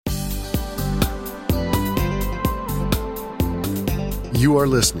You are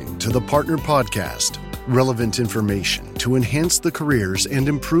listening to the Partner Podcast, relevant information to enhance the careers and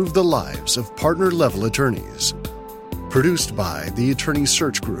improve the lives of partner-level attorneys. Produced by the Attorney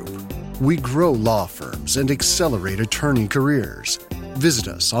Search Group, we grow law firms and accelerate attorney careers. Visit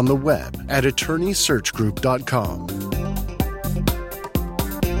us on the web at attorneysearchgroup.com.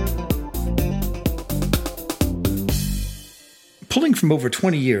 Pulling from over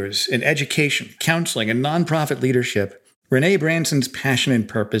 20 years in education, counseling, and nonprofit leadership, Renee Branson's passion and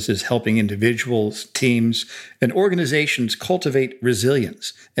purpose is helping individuals, teams, and organizations cultivate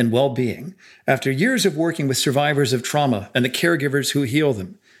resilience and well-being. After years of working with survivors of trauma and the caregivers who heal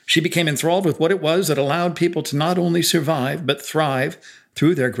them, she became enthralled with what it was that allowed people to not only survive, but thrive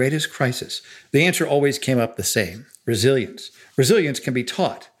through their greatest crisis. The answer always came up the same: resilience. Resilience can be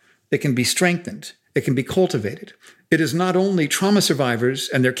taught. It can be strengthened. It can be cultivated. It is not only trauma survivors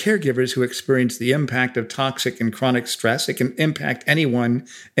and their caregivers who experience the impact of toxic and chronic stress. It can impact anyone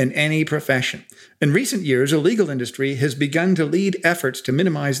in any profession. In recent years, the legal industry has begun to lead efforts to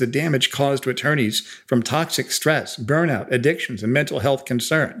minimize the damage caused to attorneys from toxic stress, burnout, addictions, and mental health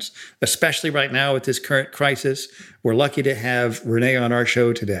concerns. Especially right now with this current crisis, we're lucky to have Renee on our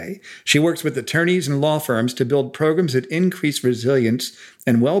show today. She works with attorneys and law firms to build programs that increase resilience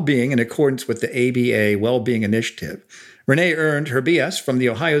and well-being in accordance with the ABA Well-Being Initiative. Renee earned her BS from The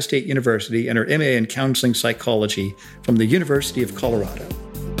Ohio State University and her MA in Counseling Psychology from the University of Colorado.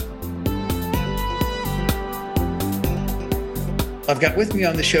 I've got with me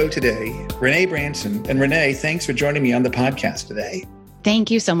on the show today, Renee Branson. And Renee, thanks for joining me on the podcast today. Thank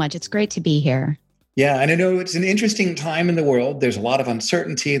you so much. It's great to be here. Yeah, and I know it's an interesting time in the world. There's a lot of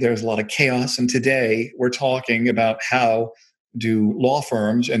uncertainty. There's a lot of chaos. And today we're talking about how do law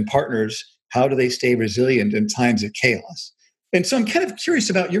firms and partners, how do they stay resilient in times of chaos? And so I'm kind of curious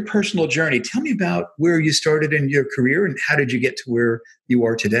about your personal journey. Tell me about where you started in your career and how did you get to where you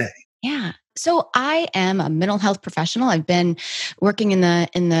are today? Yeah. So I am a mental health professional. I've been working in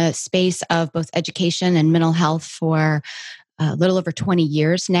the space of both education and mental health for a little over 20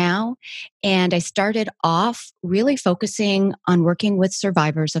 years now. And I started off really focusing on working with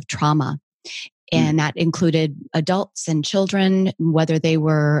survivors of trauma. And that included adults and children, whether they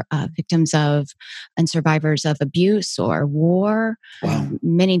were victims of and survivors of abuse or war,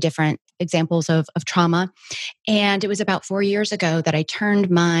 many different examples of trauma. And it was about 4 years ago that I turned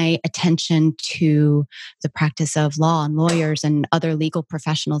my attention to the practice of law and lawyers and other legal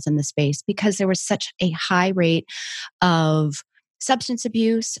professionals in the space because there was such a high rate of substance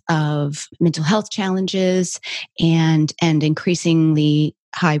abuse, of mental health challenges, and increasingly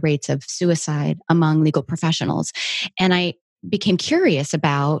high rates of suicide among legal professionals. And I became curious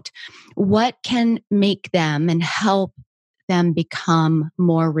about what can make them and help them become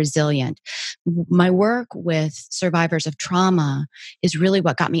more resilient. My work with survivors of trauma is really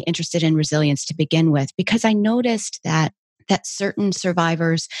what got me interested in resilience to begin with, because I noticed that certain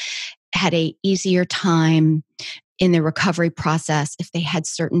survivors had a easier time in the recovery process if they had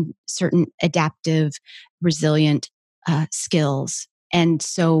certain adaptive, resilient skills. And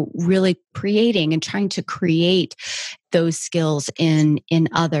so really creating and trying to create those skills in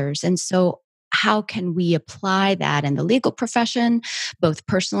others. And so how can we apply that in the legal profession, both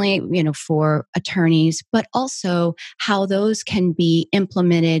personally, for attorneys, but also how those can be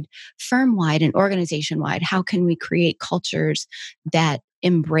implemented firm-wide and organization-wide? How can we create cultures that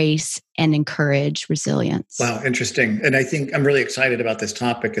embrace and encourage resilience? Wow, interesting. And I think I'm really excited about this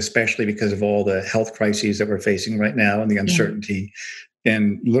topic, especially because of all the health crises that we're facing right now and the uncertainty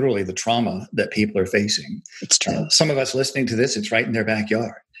and literally the trauma that people are facing. It's true. Some of us listening to this, it's right in their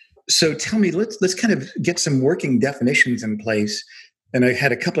backyard. So tell me, let's kind of get some working definitions in place. And I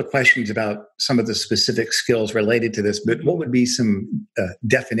had a couple of questions about some of the specific skills related to this, but what would be some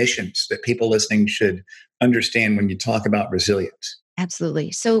definitions that people listening should understand when you talk about resilience?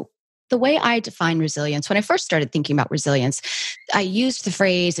 Absolutely. So the way I define resilience, when I first started thinking about resilience, I used the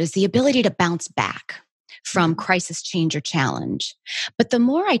phrase as the ability to bounce back from crisis, change, or challenge. But the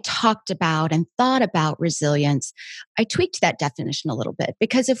more I talked about and thought about resilience, I tweaked that definition a little bit,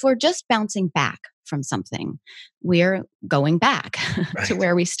 because if we're just bouncing back from something, we're going back to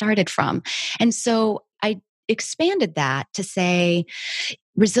where we started from. And so I expanded that to say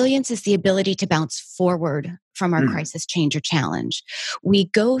resilience is the ability to bounce forward from our crisis, change, or challenge. We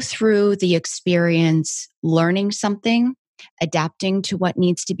go through the experience learning something, adapting to what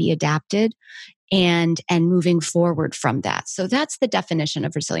needs to be adapted, and moving forward from that. So that's the definition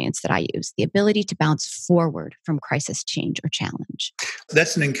of resilience that I use, the ability to bounce forward from crisis, change, or challenge.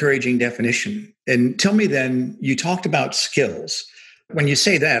 That's an encouraging definition. And tell me then, you talked about skills. When you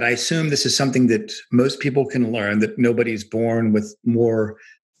say that, I assume this is something that most people can learn, that nobody's born with more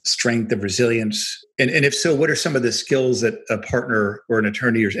strength of resilience. And if so, what are some of the skills that a partner or an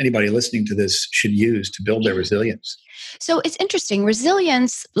attorney or anybody listening to this should use to build their resilience? So it's interesting.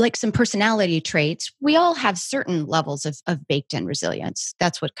 Resilience, like some personality traits, we all have certain levels of baked in resilience.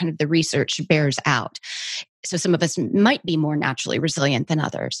 That's what kind of the research bears out. So some of us might be more naturally resilient than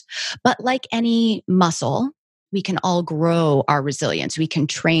others. But like any muscle, we can all grow our resilience. We can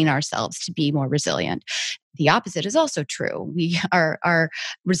train ourselves to be more resilient. The opposite is also true. Our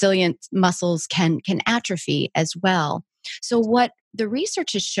resilient muscles can atrophy as well. So what the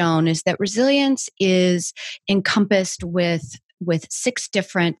research has shown is that resilience is encompassed with six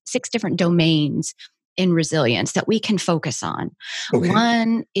different domains in resilience that we can focus on. Okay.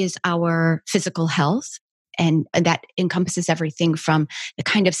 One is our physical health. And that encompasses everything from the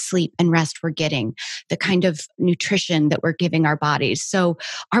kind of sleep and rest we're getting, the kind of nutrition that we're giving our bodies. So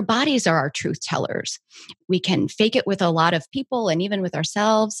our bodies are our truth tellers. We can fake it with a lot of people and even with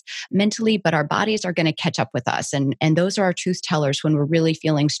ourselves mentally, but our bodies are going to catch up with us. And those are our truth tellers when we're really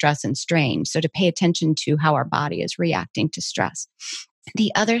feeling stress and strain. So to pay attention to how our body is reacting to stress.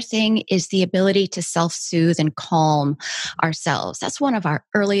 The other thing is the ability to self-soothe and calm ourselves. That's one of our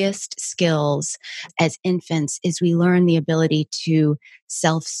earliest skills as infants, is we learn the ability to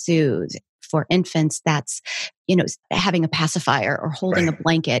self-soothe. For infants, that's, having a pacifier or holding a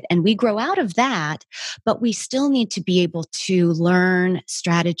blanket. And we grow out of that, but we still need to be able to learn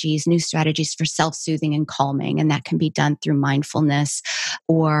new strategies for self-soothing and calming. And that can be done through mindfulness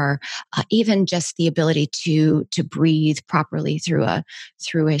or even just the ability to breathe properly through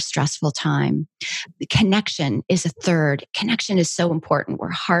a stressful time. The connection is a third. Connection is so important.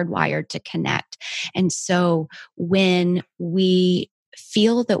 We're hardwired to connect. And so when we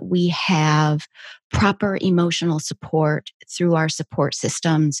feel that we have proper emotional support through our support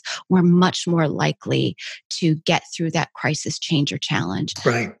systems, we're much more likely to get through that crisis, change, or challenge.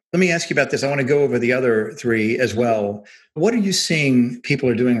 Right. Let me ask you about this. I want to go over the other three as well. What are you seeing people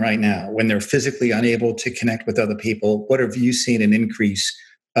are doing right now when they're physically unable to connect with other people? What have you seen an increase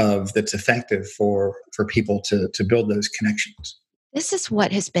of that's effective for people to build those connections? This is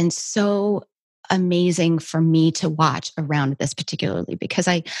what has been so amazing for me to watch around this, particularly because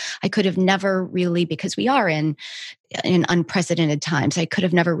I could have never really, because we are in unprecedented times, I could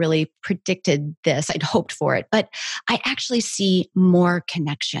have never really predicted this. I'd hoped for it, but I actually see more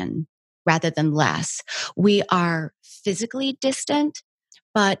connection rather than less. We are physically distant,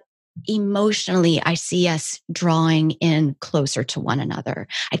 but emotionally, I see us drawing in closer to one another.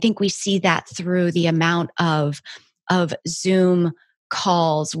 I think we see that through the amount of Zoom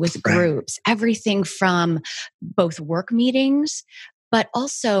calls with groups, everything from both work meetings, but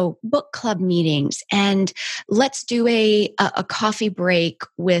also book club meetings. And let's do a coffee break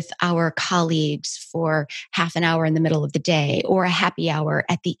with our colleagues for half an hour in the middle of the day, or a happy hour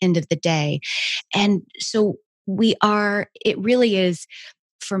at the end of the day. And so it really is,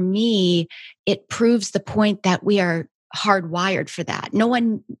 for me, it proves the point that we are hardwired for that. No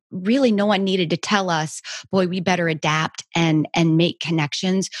one needed to tell us, boy, we better adapt and make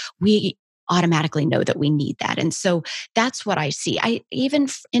connections. We automatically know that we need that. And so that's what I see.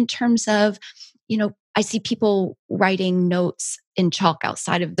 In terms of, I see people writing notes in chalk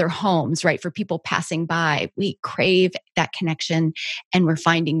outside of their homes, right? For people passing by. We crave that connection, and we're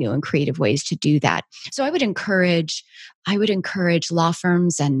finding new and creative ways to do that. So I would encourage law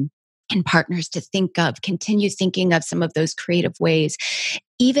firms and partners to continue thinking of some of those creative ways,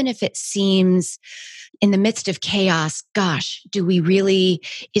 even if it seems in the midst of chaos, gosh,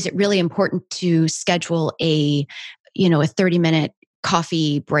 is it really important to schedule a 30-minute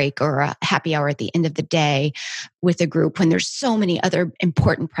coffee break or a happy hour at the end of the day with a group when there's so many other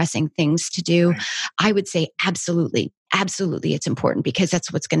important, pressing things to do? Right. I would say absolutely it's important, because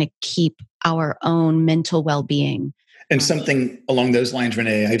that's what's going to keep our own mental well-being. And something along those lines,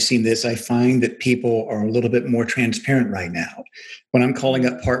 Renee, I've seen this. I find that people are a little bit more transparent right now. When I'm calling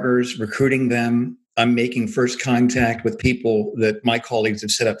up partners, recruiting them, I'm making first contact with people that my colleagues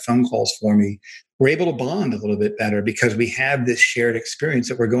have set up phone calls for me. We're able to bond a little bit better because we have this shared experience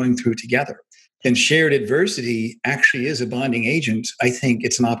that we're going through together. And shared adversity actually is a bonding agent. I think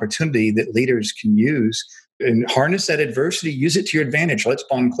it's an opportunity that leaders can use and harness that adversity, use it to your advantage. Let's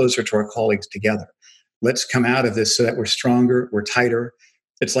bond closer to our colleagues together. Let's come out of this so that we're stronger, we're tighter.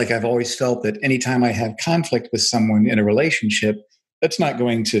 It's like I've always felt that anytime I have conflict with someone in a relationship, that's not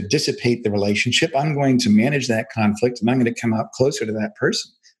going to dissipate the relationship. I'm going to manage that conflict, and I'm going to come out closer to that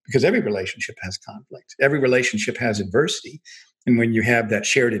person, because every relationship has conflict. Every relationship has adversity. And when you have that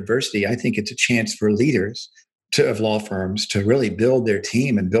shared adversity, I think it's a chance for leaders of law firms to really build their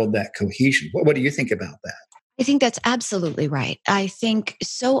team and build that cohesion. What do you think about that? I think that's absolutely right. I think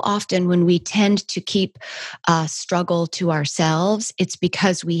so often when we tend to keep struggle to ourselves, it's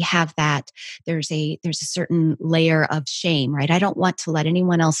because we have that. There's a certain layer of shame, right? I don't want to let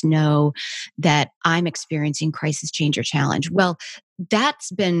anyone else know that I'm experiencing crisis, change, or challenge. Well,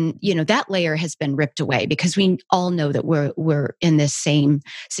 that's been, that layer has been ripped away because we all know that we're in this same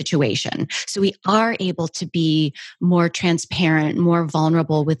situation. So we are able to be more transparent, more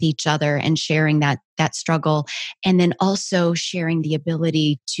vulnerable with each other and sharing that struggle. And then also sharing the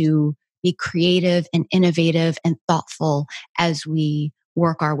ability to be creative and innovative and thoughtful as we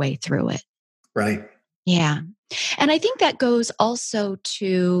work our way through it. Right. Yeah. And I think that goes also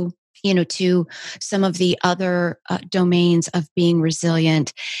to some of the other domains of being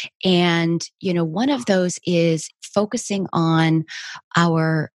resilient. And, one of those is focusing on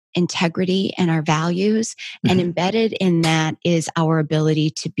our integrity and our values. Mm-hmm. And embedded in that is our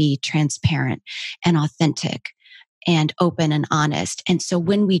ability to be transparent and authentic and open and honest. And so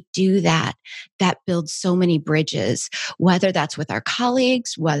when we do that, that builds so many bridges, whether that's with our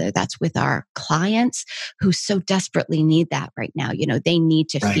colleagues, whether that's with our clients who so desperately need that right now. They need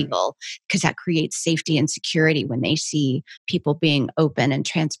to Right. feel, because that creates safety and security when they see people being open and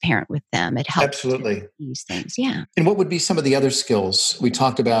transparent with them. It helps Absolutely. these things. Yeah. And what would be some of the other skills? We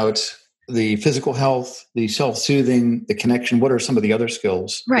talked about the physical health, the self-soothing, the connection. What are some of the other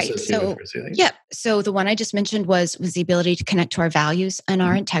skills Right. associated So, with resilience? yeah. So the one I just mentioned was the ability to connect to our values and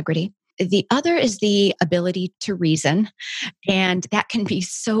our integrity. The other is the ability to reason. And that can be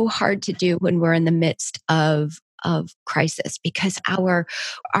so hard to do when we're in the midst of crisis, because our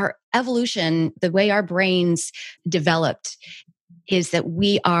evolution, the way our brains developed, is that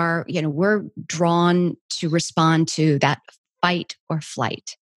we're drawn to respond to that fight or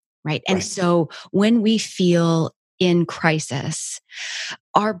flight. Right. And Right. so when we feel in crisis,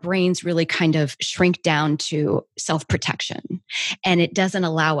 our brains really kind of shrink down to self-protection. And it doesn't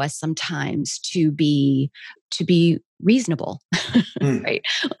allow us sometimes to be reasonable, right?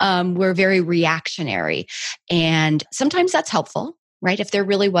 We're very reactionary. And sometimes that's helpful, right? If there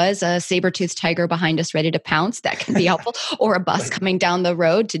really was a saber-toothed tiger behind us ready to pounce, that can be helpful, or a bus Right. coming down the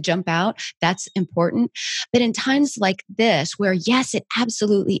road to jump out, that's important. But in times like this, where yes, it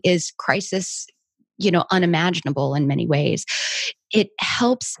absolutely is crisis, unimaginable in many ways, it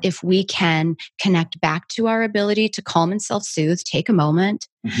helps if we can connect back to our ability to calm and self-soothe, take a moment,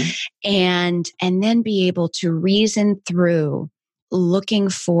 and then be able to reason through, looking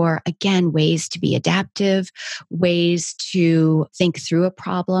for, again, ways to be adaptive, ways to think through a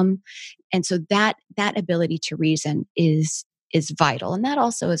problem. And so that ability to reason is vital. And that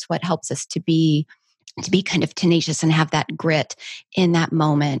also is what helps us to be kind of tenacious and have that grit in that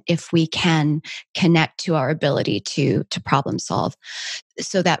moment, if we can connect to our ability to problem solve.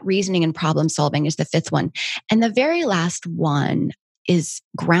 So that reasoning and problem solving is the fifth one. And the very last one is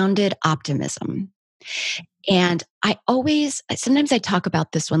grounded optimism. And sometimes I talk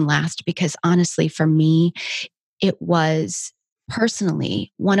about this one last, because honestly, for me, it was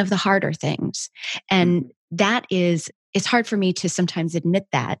personally one of the harder things. And that is, it's hard for me to sometimes admit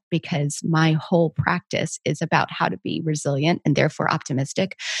that, because my whole practice is about how to be resilient and therefore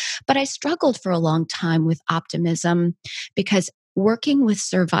optimistic. But I struggled for a long time with optimism, because working with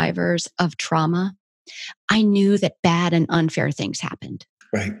survivors of trauma, I knew that bad and unfair things happened.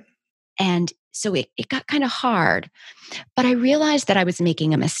 Right. And so it got kind of hard. But I realized that I was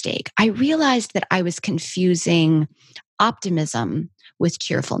making a mistake. I realized that I was confusing optimism with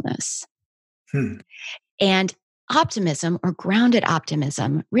cheerfulness. And optimism, or grounded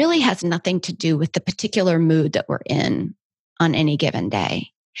optimism, really has nothing to do with the particular mood that we're in on any given day.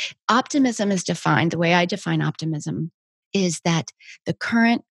 Optimism is defined, the way I define optimism, is that the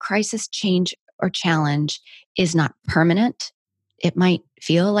current crisis, change, or challenge is not permanent. It might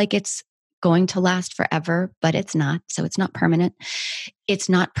feel like it's going to last forever, but it's not. So it's not permanent. It's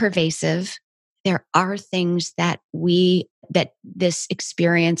not pervasive. There are things that this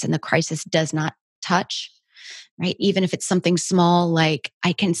experience and the crisis does not touch, right? Even if it's something small, like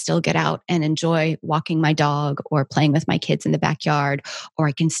I can still get out and enjoy walking my dog or playing with my kids in the backyard, or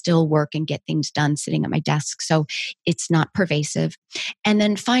I can still work and get things done sitting at my desk. So it's not pervasive. And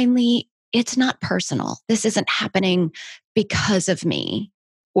then finally, it's not personal. This isn't happening because of me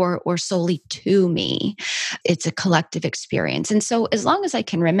or solely to me. It's a collective experience. And so as long as I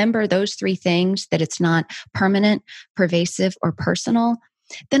can remember those three things, that it's not permanent, pervasive, or personal,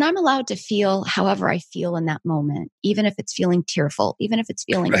 then I'm allowed to feel however I feel in that moment, even if it's feeling tearful, even if it's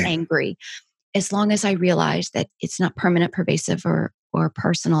feeling Right. angry. As long as I realize that it's not permanent, pervasive, or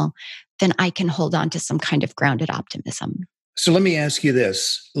personal, then I can hold on to some kind of grounded optimism. So let me ask you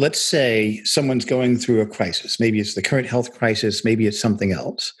this. Let's say someone's going through a crisis. Maybe it's the current health crisis. Maybe it's something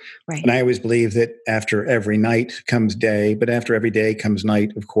else. Right. And I always believe that after every night comes day, but after every day comes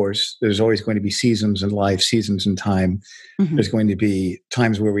night, of course. There's always going to be seasons in life, seasons in time. Mm-hmm. There's going to be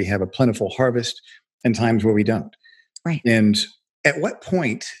times where we have a plentiful harvest and times where we don't. Right. And at what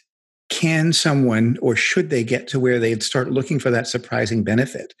point can someone, or should they get to where they'd start looking for that surprising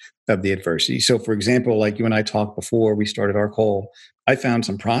benefit of the adversity? So, for example, like you and I talked before we started our call, I found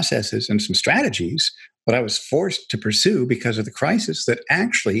some processes and some strategies that I was forced to pursue because of the crisis that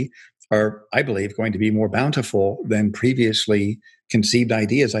actually are, I believe, going to be more bountiful than previously conceived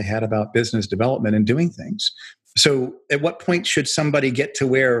ideas I had about business development and doing things. So, at what point should somebody get to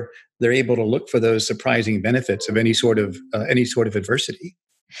where they're able to look for those surprising benefits of any sort of adversity?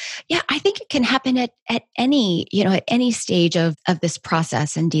 Yeah, I think it can happen at any, at any stage of this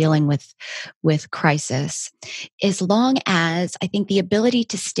process and dealing with crisis, as long as I think the ability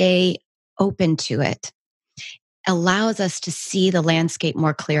to stay open to it allows us to see the landscape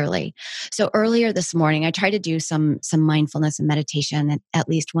more clearly. So earlier this morning, I tried to do some mindfulness and meditation at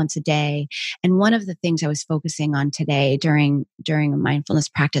least once a day. And one of the things I was focusing on today during a mindfulness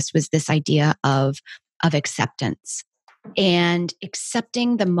practice was this idea of acceptance. And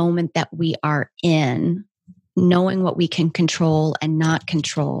accepting the moment that we are in, knowing what we can control and not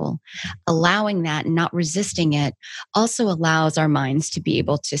control, allowing that and not resisting it also allows our minds to be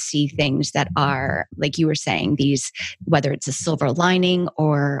able to see things that are, like you were saying, these, whether it's a silver lining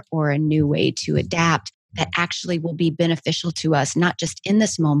or a new way to adapt, that actually will be beneficial to us, not just in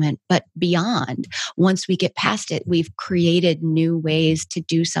this moment, but beyond. Once we get past it, we've created new ways to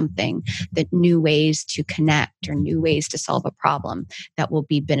do something, that new ways to connect or new ways to solve a problem that will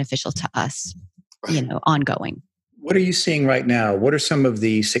be beneficial to us, ongoing. What are you seeing right now? What are some of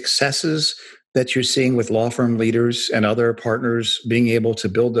the successes that you're seeing with law firm leaders and other partners being able to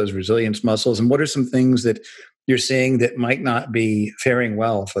build those resilience muscles? And what are some things that you're seeing that might not be faring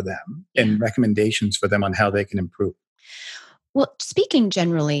well for them, and recommendations for them on how they can improve? Well, speaking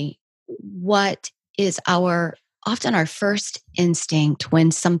generally, what is often our first instinct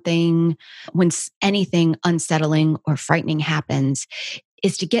when anything unsettling or frightening happens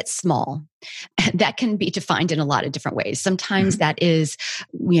is to get small. That can be defined in a lot of different ways. Sometimes that is,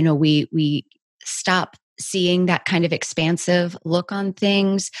 we stop seeing that kind of expansive look on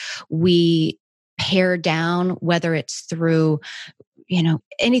things. We pare down, whether it's through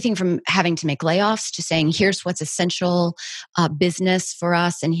anything from having to make layoffs to saying, here's what's essential business for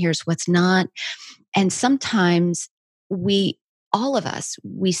us and here's what's not. And sometimes all of us,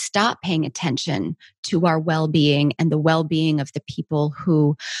 we stop paying attention to our well-being and the well-being of the people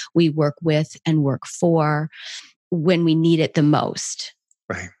who we work with and work for when we need it the most.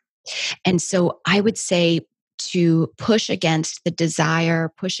 Right. And so I would say to push against the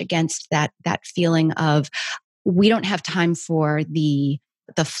desire, push against that feeling of we don't have time for the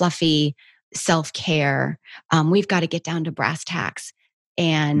fluffy self-care. We've got to get down to brass tacks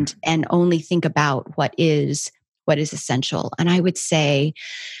and only think about what is essential. And I would say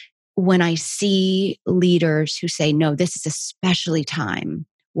when I see leaders who say, no, this is especially time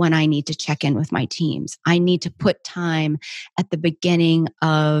when I need to check in with my teams. I need to put time at the beginning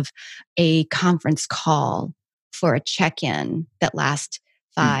of a conference call for a check-in that lasts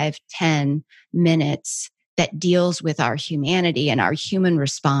 5-10 minutes that deals with our humanity and our human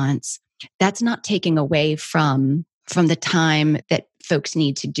response. That's not taking away from the time that folks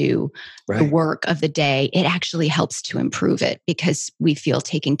need to do the work of the day. It actually helps to improve it because we feel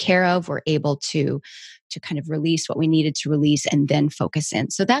taken care of. We're able to kind of release what we needed to release and then focus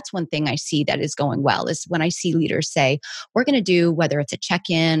in. So that's one thing I see that is going well is when I see leaders say, we're going to do, whether it's a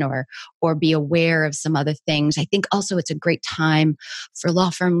check-in or be aware of some other things. I think also it's a great time for law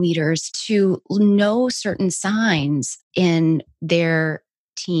firm leaders to know certain signs in their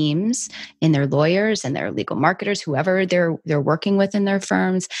teams, in their lawyers and their legal marketers, whoever they're working with in their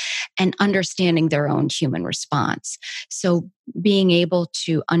firms, and understanding their own human response. So being able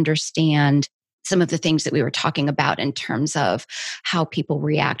to understand some of the things that we were talking about in terms of how people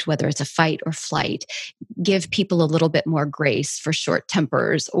react, whether it's a fight or flight, give people a little bit more grace for short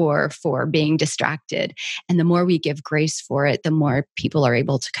tempers or for being distracted. And the more we give grace for it, the more people are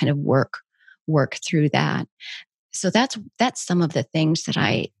able to kind of work through that. So that's some of the things that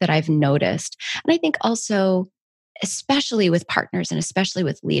I've noticed. And I think also, especially with partners and especially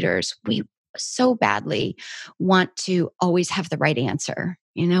with leaders, we so badly want to always have the right answer.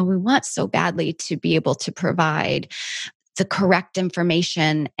 We want so badly to be able to provide the correct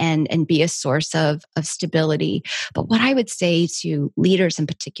information and be a source of stability. But what I would say to leaders in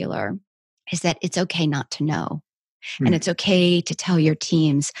particular is that it's okay not to know. And Hmm. it's okay to tell your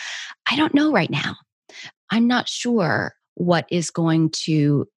teams, I don't know right now. I'm not sure what is going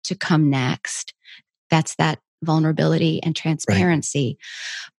to come next. That's that vulnerability and Right. transparency.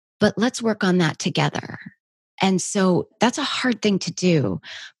 But let's work on that together. And so that's a hard thing to do,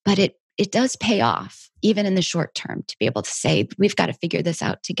 but it does pay off even in the short term to be able to say we've got to figure this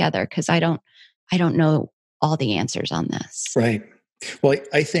out together because I don't know all the answers on this. Right. Well,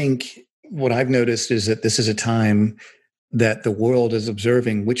 I think what I've noticed is that this is a time that the world is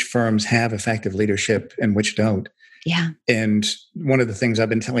observing which firms have effective leadership and which don't. Yeah. And one of the things I've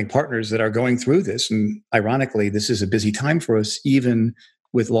been telling partners that are going through this, and ironically, this is a busy time for us, even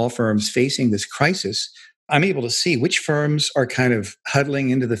with law firms facing this crisis, I'm able to see which firms are kind of huddling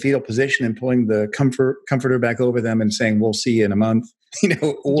into the fetal position and pulling the comforter back over them and saying, we'll see you in a month, You're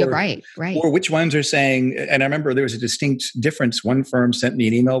or right. Right. or which ones are saying, and I remember there was a distinct difference. One firm sent me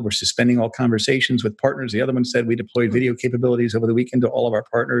an email, we're suspending all conversations with partners. The other one said, we deployed video capabilities over the weekend to all of our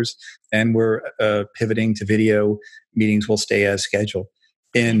partners, and we're pivoting to video meetings will stay as scheduled.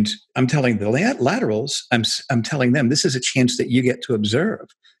 And I'm telling the laterals, I'm telling them this is a chance that you get to observe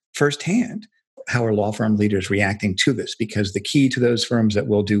firsthand how are law firm leaders reacting to this, because the key to those firms that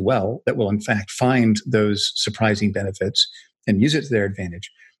will do well, that will in fact find those surprising benefits and use it to their advantage,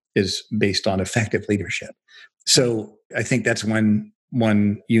 is based on effective leadership. So I think that's one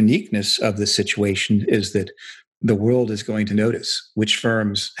uniqueness of this situation, is that the world is going to notice which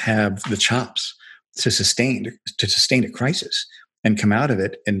firms have the chops to sustain a crisis and come out of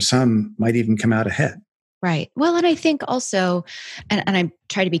it, and some might even come out ahead. Right. Well, and I think also, and I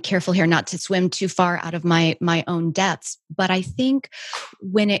try to be careful here not to swim too far out of my own depths, but I think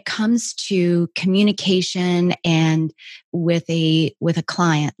when it comes to communication and with a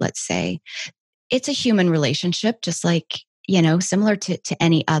client, let's say, it's a human relationship, just like, similar to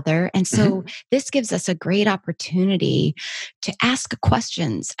any other. And so this gives us a great opportunity to ask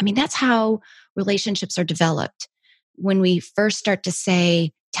questions. I mean, that's how relationships are developed. When we first start to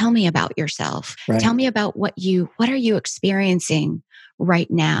say, tell me about yourself. Right. Tell me about what are you experiencing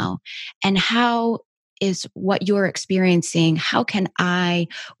right now? And how is what you're experiencing, how can I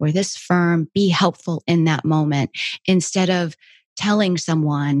or this firm be helpful in that moment, instead of telling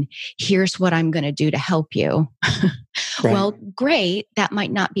someone, here's what I'm going to do to help you. Right. Well, great. That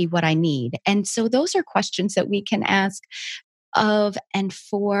might not be what I need. And so those are questions that we can ask of and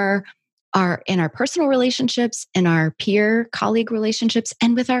for in our personal relationships, in our peer colleague relationships,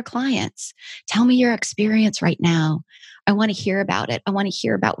 and with our clients. Tell me your experience right now. I want to hear about it. I want to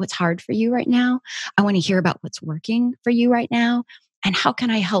hear about what's hard for you right now. I want to hear about what's working for you right now. And how can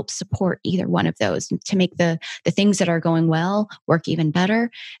I help support either one of those to make the things that are going well work even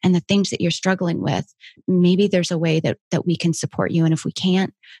better, and the things that you're struggling with, maybe there's a way that we can support you. And if we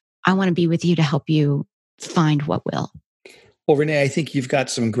can't, I want to be with you to help you find what will. Well, Renee, I think you've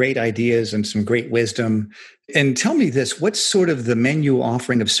got some great ideas and some great wisdom. And tell me this, what's sort of the menu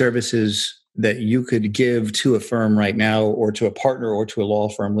offering of services that you could give to a firm right now, or to a partner, or to a law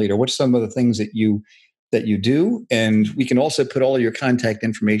firm leader? What's some of the things that you do? And we can also put all of your contact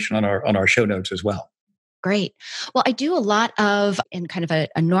information on our show notes as well. Great. Well, I do a lot of, in kind of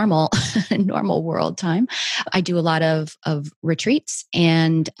a normal normal world time, I do a lot of retreats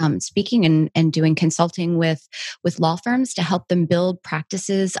and speaking and doing consulting with law firms to help them build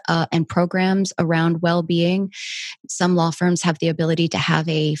practices and programs around well-being. Some law firms have the ability to have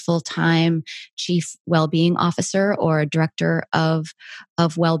a full-time chief well-being officer or a director of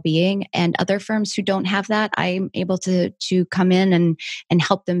well-being, and other firms who don't have that, I'm able to come in and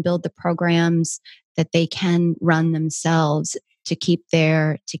help them build the programs that they can run themselves to keep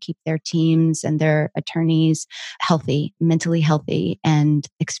their teams and their attorneys healthy, mentally healthy, and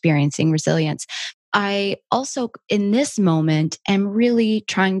experiencing resilience. I also, in this moment, am really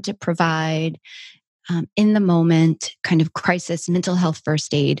trying to provide in the moment kind of crisis mental health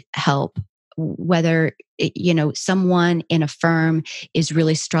first aid help, whether someone in a firm is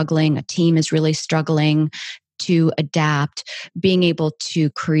really struggling, a team is really struggling to adapt, being able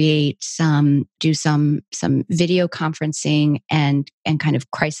to do some video conferencing and kind of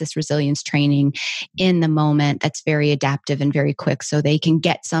crisis resilience training in the moment that's very adaptive and very quick, so they can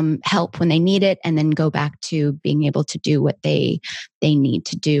get some help when they need it and then go back to being able to do what they need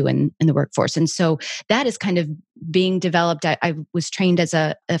to do in the workforce. And so that is kind of being developed. I was trained as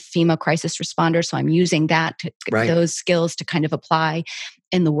a FEMA crisis responder, so I'm using those skills to kind of apply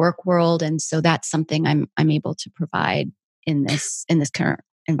in the work world. And so that's something I'm able to provide in this current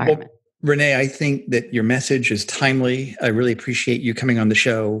environment. Well, Renee, I think that your message is timely. I really appreciate you coming on the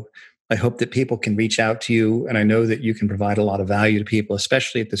show. I hope that people can reach out to you. And I know that you can provide a lot of value to people,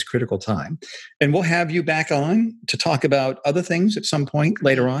 especially at this critical time. And we'll have you back on to talk about other things at some point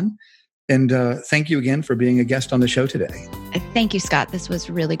later on. And thank you again for being a guest on the show today. Thank you, Scott. This was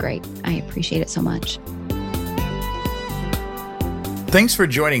really great. I appreciate it so much. Thanks for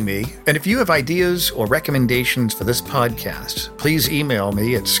joining me. And if you have ideas or recommendations for this podcast, please email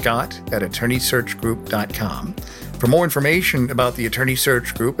me at scott@attorneysearchgroup.com. For more information about the Attorney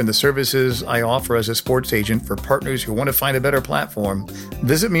Search Group and the services I offer as a sports agent for partners who want to find a better platform,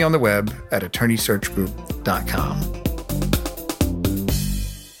 visit me on the web at attorneysearchgroup.com.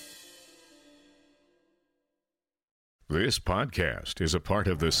 This podcast is a part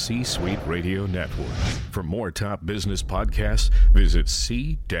of the C-Suite Radio Network. For more top business podcasts, visit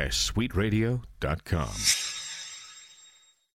c-suiteradio.com.